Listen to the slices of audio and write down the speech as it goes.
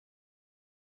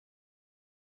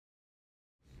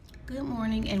Good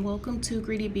morning and welcome to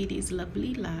Greedy Bedie's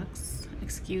Lovely Locks.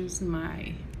 Excuse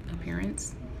my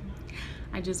appearance.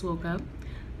 I just woke up.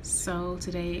 So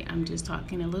today I'm just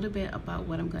talking a little bit about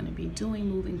what I'm going to be doing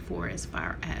moving forward as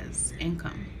far as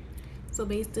income. So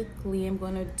basically I'm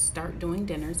going to start doing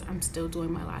dinners. I'm still doing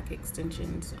my lock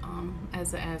extensions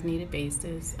as an as-needed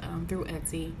basis through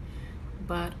Etsy.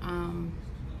 But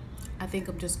I think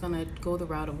I'm just going to go the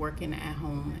route of working at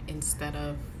home instead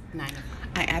of 9 to 5.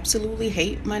 I absolutely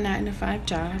hate my 9 to 5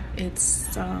 job.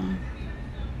 It's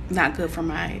not good for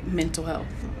my mental health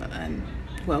and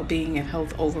well-being and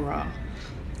health overall.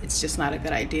 It's just not a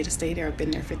good idea to stay there. I've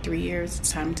been there for 3 years.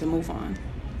 It's time to move on.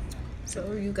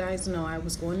 So you guys know I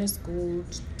was going to school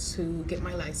to get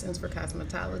my license for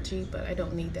cosmetology, but I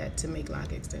don't need that to make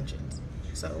lock extensions.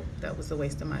 So that was a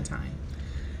waste of my time.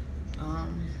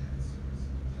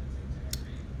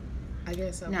 I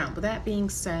guess now, with that being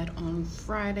said, on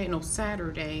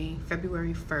Saturday,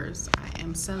 February 1st, I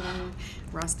am selling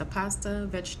Rasta pasta,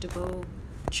 vegetable,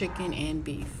 chicken, and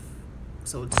beef.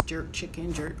 So it's jerk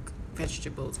chicken, jerk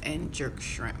vegetables, and jerk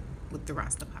shrimp with the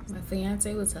Rasta pasta. My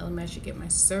fiance was telling me I should get my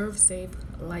Serve Safe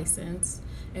license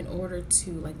in order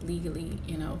to legally,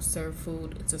 serve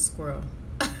food. It's a squirrel.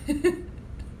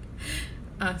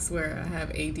 I swear I have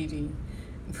ADD.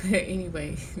 But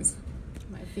anyways.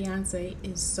 My fiance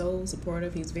is so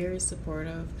supportive. He's very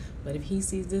supportive. But if he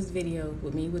sees this video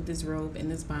with me with this robe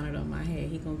and this bonnet on my head,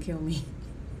 he gonna kill me.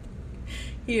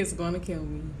 He is gonna kill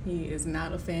me. He is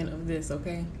not a fan of this,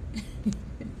 okay?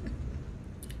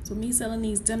 So me selling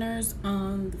these dinners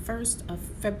on the 1st of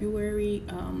February,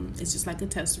 it's just like a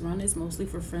test run. It's mostly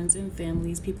for friends and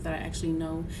families, people that I actually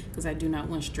know, because I do not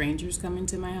want strangers coming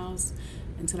to my house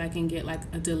until I can get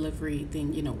a delivery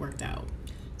thing, worked out.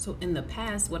 So in the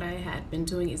past, what I had been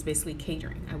doing is basically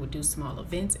catering. I would do small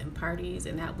events and parties,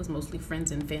 and that was mostly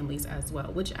friends and families as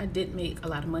well, which I did make a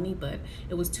lot of money, but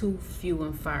it was too few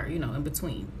and far, in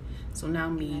between. So now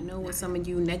I know what some of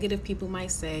you negative people might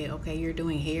say, okay, you're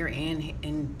doing hair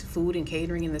and food and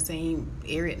catering in the same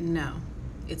area. No,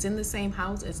 it's in the same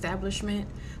house establishment,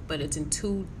 but it's in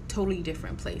two totally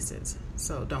different places.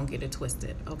 So don't get it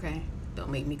twisted, okay? Don't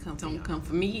make me come for y'all. Don't come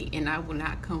for me, and I will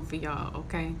not come for y'all,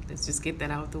 okay? Let's just get that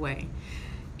out of the way.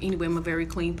 Anyway, I'm a very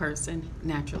clean person,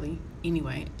 naturally,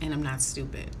 anyway, and I'm not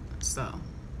stupid, so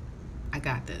I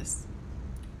got this.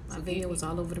 My video was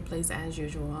all over the place as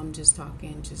usual. I'm just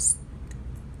talking, just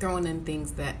throwing in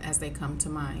things that as they come to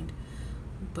mind.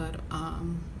 But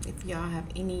if y'all have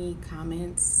any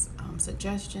comments,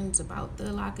 suggestions about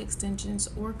the lock extensions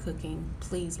or cooking,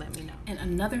 please let me know. And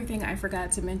another thing I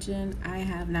forgot to mention, I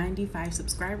have 95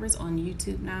 subscribers on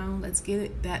YouTube now. Let's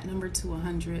get that number to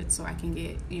 100 so I can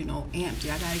get, amped.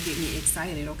 Y'all gotta get me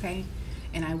excited, okay?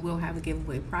 And I will have a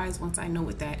giveaway prize. Once I know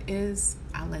what that is,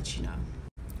 I'll let you know.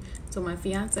 So my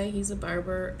fiance, he's a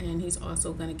barber, and he's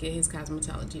also gonna get his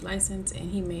cosmetology license, and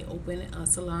he may open a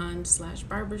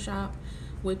salon/barber shop,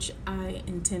 which I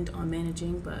intend on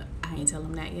managing, but I ain't tell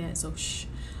him that yet, so shh.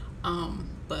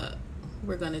 But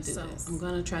we're gonna do this. I'm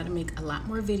gonna try to make a lot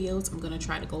more videos. I'm gonna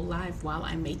try to go live while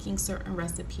I'm making certain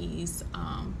recipes,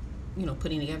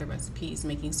 putting together recipes,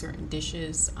 making certain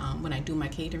dishes. When I do my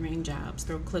catering jobs,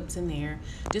 throw clips in there,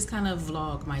 just kind of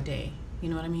vlog my day. You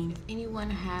know what I mean? If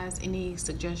anyone has any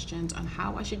suggestions on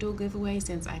how I should do a giveaway,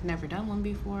 since I've never done one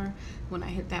before, when I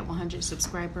hit that 100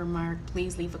 subscriber mark,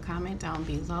 please leave a comment down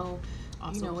below.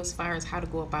 Also, as far as how to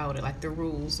go about it, the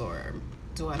rules, or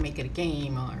do I make it a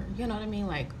game, or you know what I mean,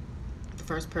 the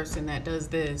first person that does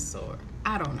this, or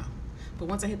I don't know. But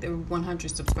once I hit the 100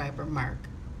 subscriber mark,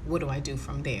 what do I do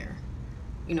from there?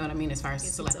 You know what I mean, as far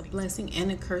as selecting. It's a blessing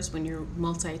and a curse when you're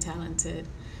multi-talented.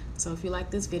 So if you like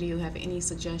this video, have any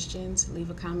suggestions, leave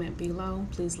a comment below.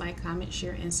 Please like, comment,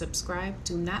 share, and subscribe.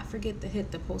 Do not forget to hit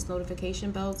the post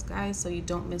notification bells, guys, so you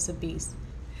don't miss a beat.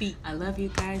 I love you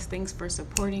guys. Thanks for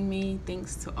supporting me.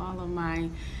 Thanks to all of my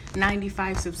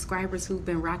 95 subscribers who've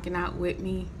been rocking out with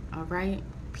me. All right.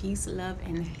 Peace, love,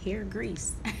 and hair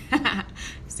grease.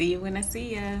 See you when I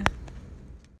see ya.